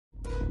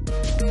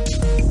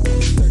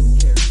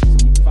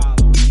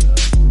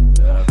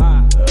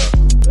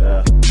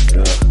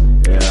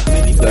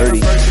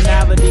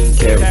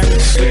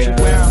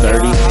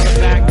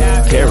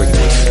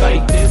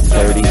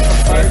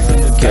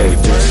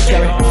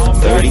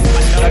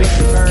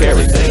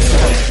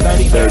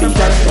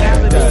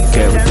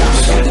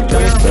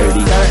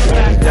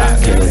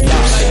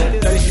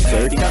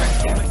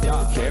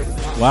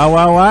Wow,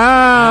 wow,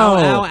 wow.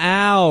 Ow, ow,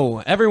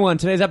 ow. Everyone,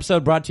 today's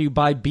episode brought to you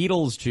by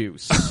Beatles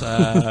Juice.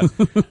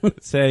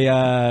 It's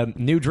a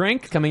new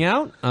drink coming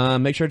out.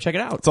 Make sure to check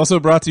it out. It's also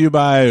brought to you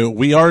by,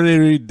 we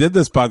already did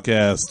this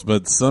podcast,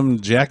 but some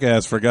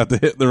jackass forgot to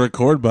hit the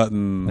record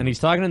button. And he's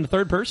talking in the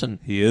third person.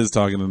 He is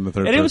talking in the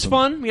third person. And it was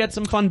fun. We had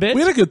some fun bits.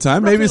 We had a good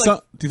time. Maybe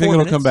some. Do you think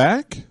it'll come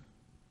back?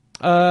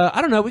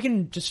 I don't know. We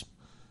can just...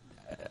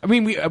 I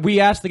mean,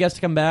 we asked the guest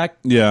to come back.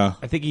 Yeah.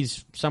 I think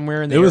he's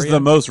somewhere in the area. It was the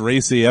most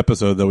racy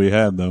episode that we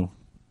had, though.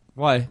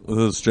 Why?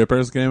 The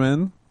strippers came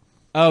in.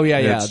 Oh,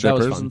 yeah. That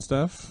strippers was fun. And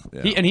stuff.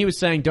 Yeah. He was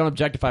saying, don't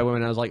objectify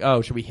women. I was like,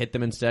 oh, should we hit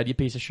them instead, you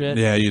piece of shit?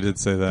 Yeah, you did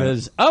say that.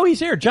 Because, he's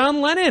here. John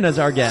Lennon is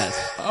our guest.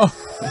 Oh,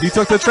 he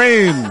took the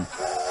train.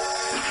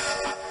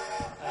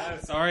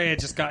 Sorry, I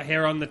just got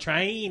here on the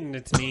train.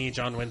 It's me,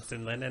 John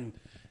Winston Lennon.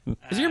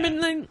 Is your middle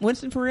name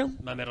Winston for real?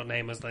 My middle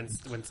name was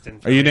Winston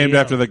for Are you named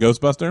real. after the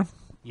Ghostbuster?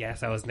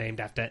 Yes, I was named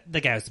after the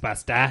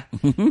Ghostbuster.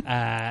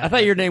 I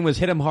thought your name was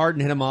Hit Him Hard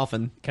and Hit Him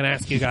Often. Can I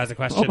ask you guys a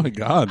question? Oh my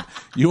God.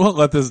 You won't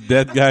let this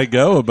dead guy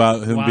go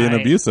about him being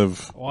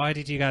abusive. Why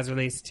did you guys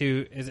release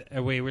two?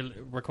 Are we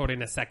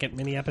recording a second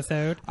mini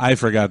episode? I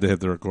forgot to hit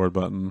the record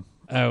button.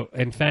 Oh,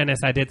 in fairness,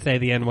 I did say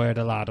the N-word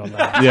a lot on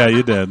that. Yeah,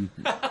 you did.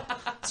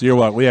 So you're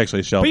what? We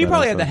actually shelved. But you that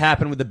probably had episode. to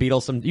happen with the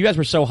Beatles. You guys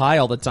were so high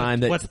all the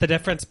time that. What's the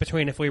difference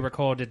between if we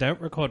record or don't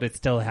record? It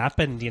still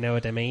happened. You know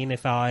what I mean?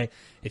 If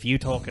you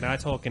talk and I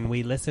talk and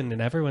we listen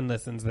and everyone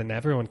listens, then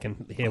everyone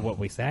can hear what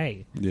we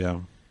say. Yeah,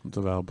 that's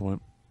a valid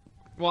point.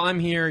 Well, I'm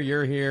here.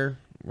 You're here.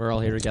 We're all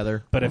here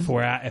together. But if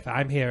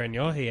I'm here and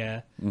you're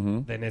here,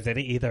 then is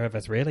either of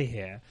us really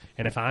here?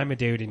 And if I'm a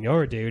dude and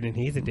you're a dude and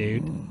he's a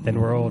dude,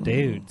 then we're all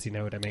dudes. You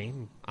know what I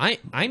mean?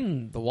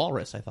 I'm the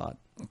walrus. I thought.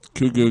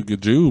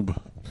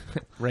 Gajoob.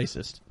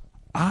 Racist.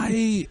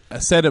 I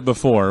said it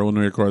before when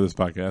we recorded this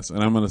podcast,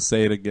 and I'm going to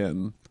say it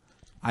again.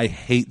 I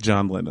hate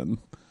John Lennon.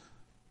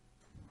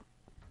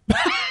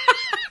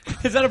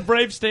 Is that a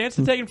brave stance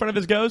to take in front of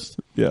his ghost?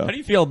 Yeah. How do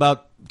you feel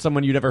about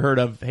someone you never heard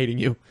of hating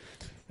you?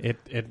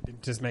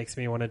 It just makes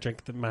me want to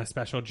drink my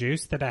special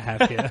juice that I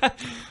have here.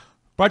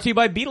 Brought to you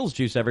by Beatles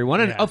Juice,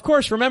 everyone. And, Yeah. of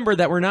course, remember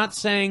that we're not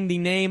saying the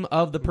name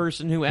of the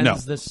person who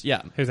ends this.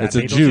 Yeah. Who's that? It's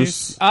a Beetlejuice?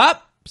 juice.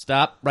 Up.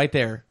 Stop. Right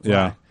there.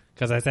 Yeah.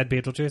 Because I said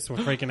Beetlejuice, we're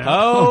freaking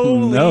out.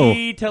 Holy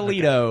no.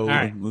 Toledo. All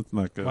right. That's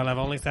not good. Well, I've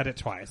only said it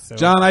twice. So.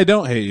 John, I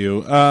don't hate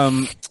you.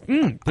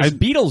 This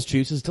Beatles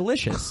Juice is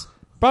delicious.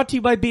 Brought to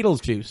you by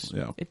Beatles Juice.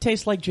 Yeah. It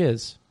tastes like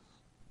jizz.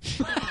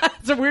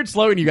 It's a weird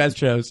slogan you guys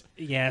chose.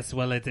 Yes,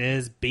 well, it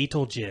is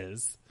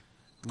Beetlejuice.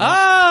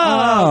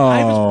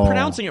 I was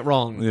pronouncing it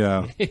wrong.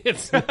 Yeah.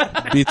 It's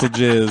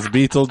Beetlejuice,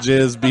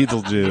 Beetlejuice,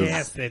 Beetlejuice.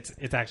 yes,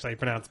 it's actually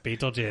pronounced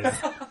Beetlejuice.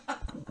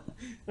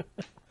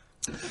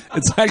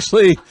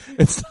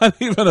 It's not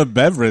even a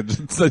beverage.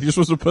 It's like you're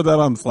supposed to put that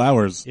on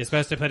flowers. You're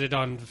supposed to put it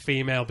on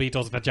female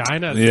beetles'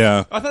 vaginas.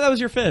 Yeah. I thought that was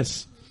your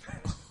fist.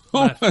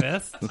 My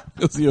fist.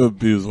 Because you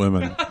abuse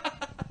women.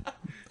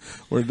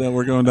 We're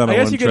going down a I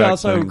guess one you could track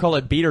also thing. call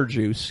it beater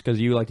juice because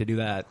you like to do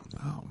that.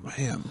 Oh,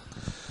 man.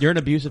 You're an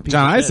abusive piece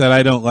John, of I shit. said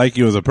I don't like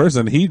you as a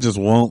person. He just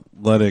won't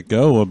let it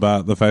go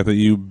about the fact that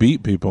you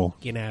beat people.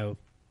 You know,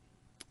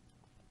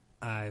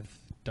 I've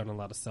done a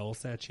lot of soul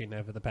searching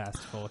over the past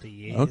 40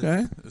 years.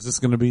 Okay. Is this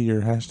going to be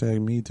your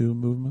hashtag Me Too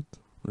movement?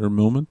 Or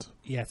moment?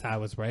 Yes, I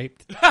was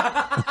raped.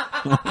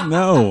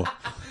 No.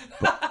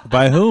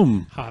 By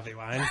whom? Harvey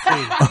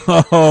Weinstein.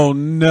 Oh,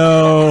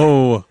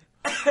 no.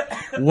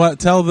 What?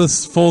 Tell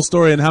this full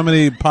story and how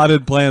many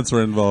potted plants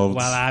were involved.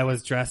 Well, I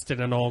was dressed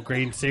in an all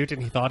green suit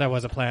and he thought I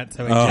was a plant,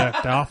 so he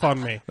jerked off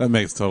on me. That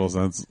makes total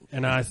sense.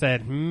 And I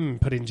said,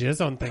 putting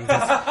jizz on things,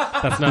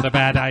 that's not a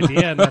bad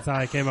idea. And that's how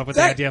I came up with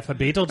the idea for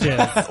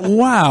Beetlejuice.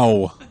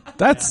 Wow.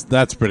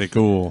 That's pretty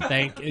cool.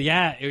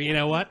 Yeah, you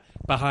know what?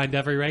 Behind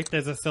every rape,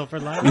 there's a silver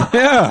lining.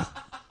 Yeah.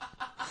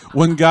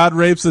 When God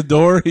rapes a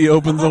door, he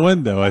opens a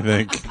window, I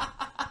think.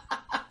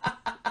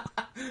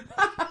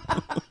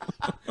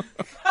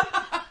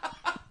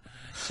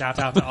 Shout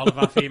out to all of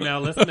our female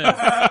listeners.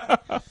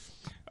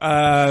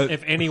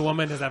 If any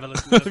woman has ever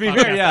listened to this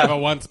podcast fair, yeah. ever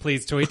once,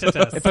 please tweet at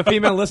us. If a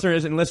female listener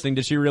isn't listening,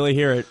 did she really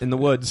hear it in the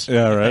woods?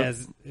 Yeah, right.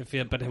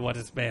 But what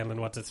is male and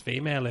what is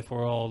female if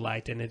we're all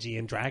light energy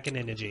and dragon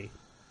energy?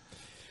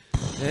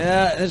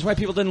 Yeah, that's why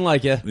people didn't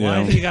like you.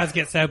 Why do you guys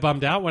get so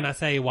bummed out when I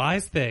say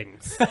wise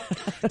things?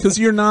 Because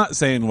you're not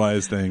saying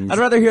wise things. I'd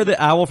rather hear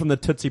the owl from the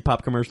Tootsie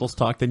Pop commercials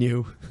talk than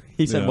you.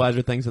 He said Yeah.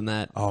 wiser things than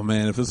that. Oh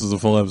man, if this was a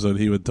full episode,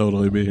 he would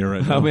totally be here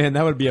right now. Oh man,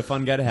 that would be a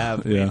fun guy to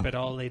have. Yeah. But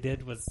all they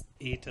did was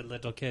eat a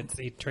little kid's.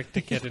 He tricked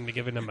a kid into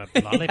giving him a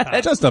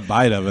lollipop. Just a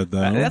bite of it,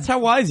 though. That's how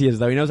wise he is,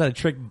 though. He knows how to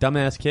trick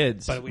dumbass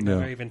kids. But we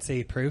never even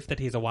see proof that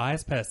he's a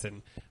wise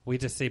person. We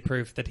just see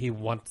proof that he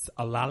wants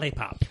a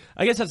lollipop.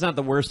 I guess that's not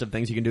the worst of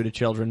things you can do to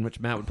children, which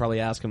Matt would probably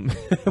ask him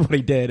what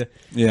he did.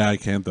 Yeah, I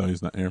can't though.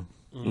 He's not here.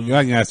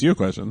 I can ask you a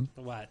question.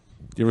 What?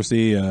 You ever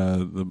see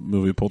the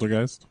movie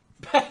Poltergeist?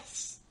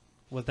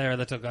 Was there a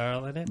little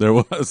girl in it? There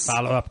was.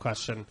 Follow-up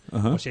question.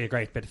 Was she a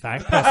great big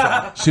fat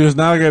person? She was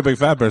not a great big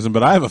fat person,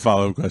 but I have a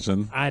follow-up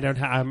question. I don't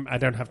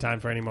have time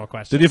for any more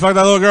questions. Did you fuck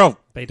that little girl?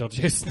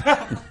 Beetlejuice.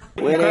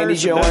 With Andy,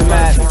 Joe, and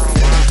Matt.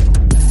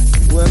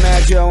 With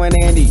Matt, Joe, and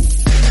Andy.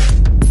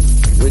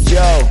 With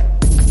Joe.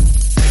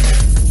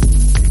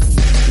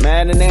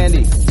 Matt and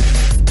Andy.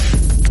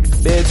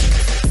 Bitch.